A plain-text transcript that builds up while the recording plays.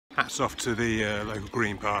hats off to the local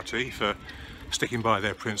Green Party for sticking by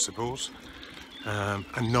their principles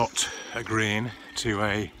and not agreeing to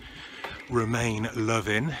a Remain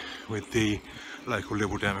love-in with the local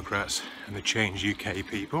Liberal Democrats and the Change UK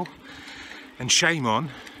people. And shame on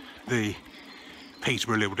the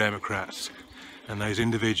Peterborough Liberal Democrats and those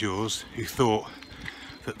individuals who thought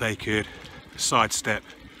that they could sidestep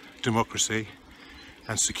democracy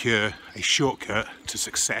and secure a shortcut to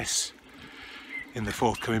success in the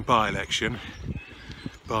forthcoming by-election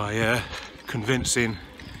by convincing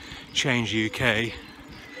Change UK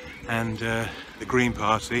and the Green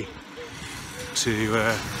Party to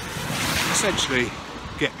essentially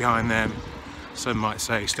get behind them, some might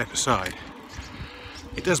say step aside.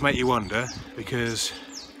 It does make you wonder, because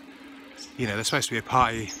you know they're supposed to be a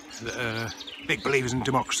party that are big believers in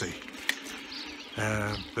democracy,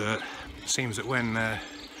 but it seems that when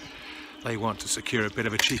they want to secure a bit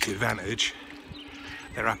of a cheeky advantage,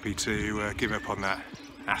 they're happy to give up on that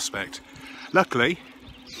aspect. Luckily,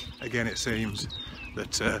 again, it seems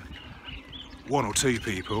that one or two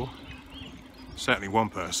people, certainly one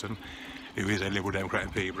person who is a Liberal Democrat in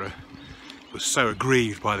Peterborough, was so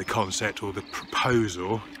aggrieved by the concept or the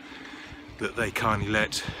proposal that they kindly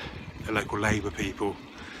let the local Labour people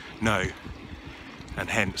know, and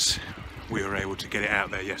hence we were able to get it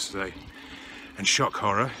out there yesterday. And shock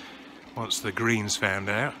horror, once the Greens found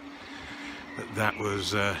out that that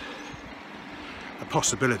was a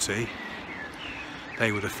possibility,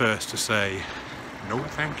 they were the first to say no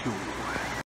thank you.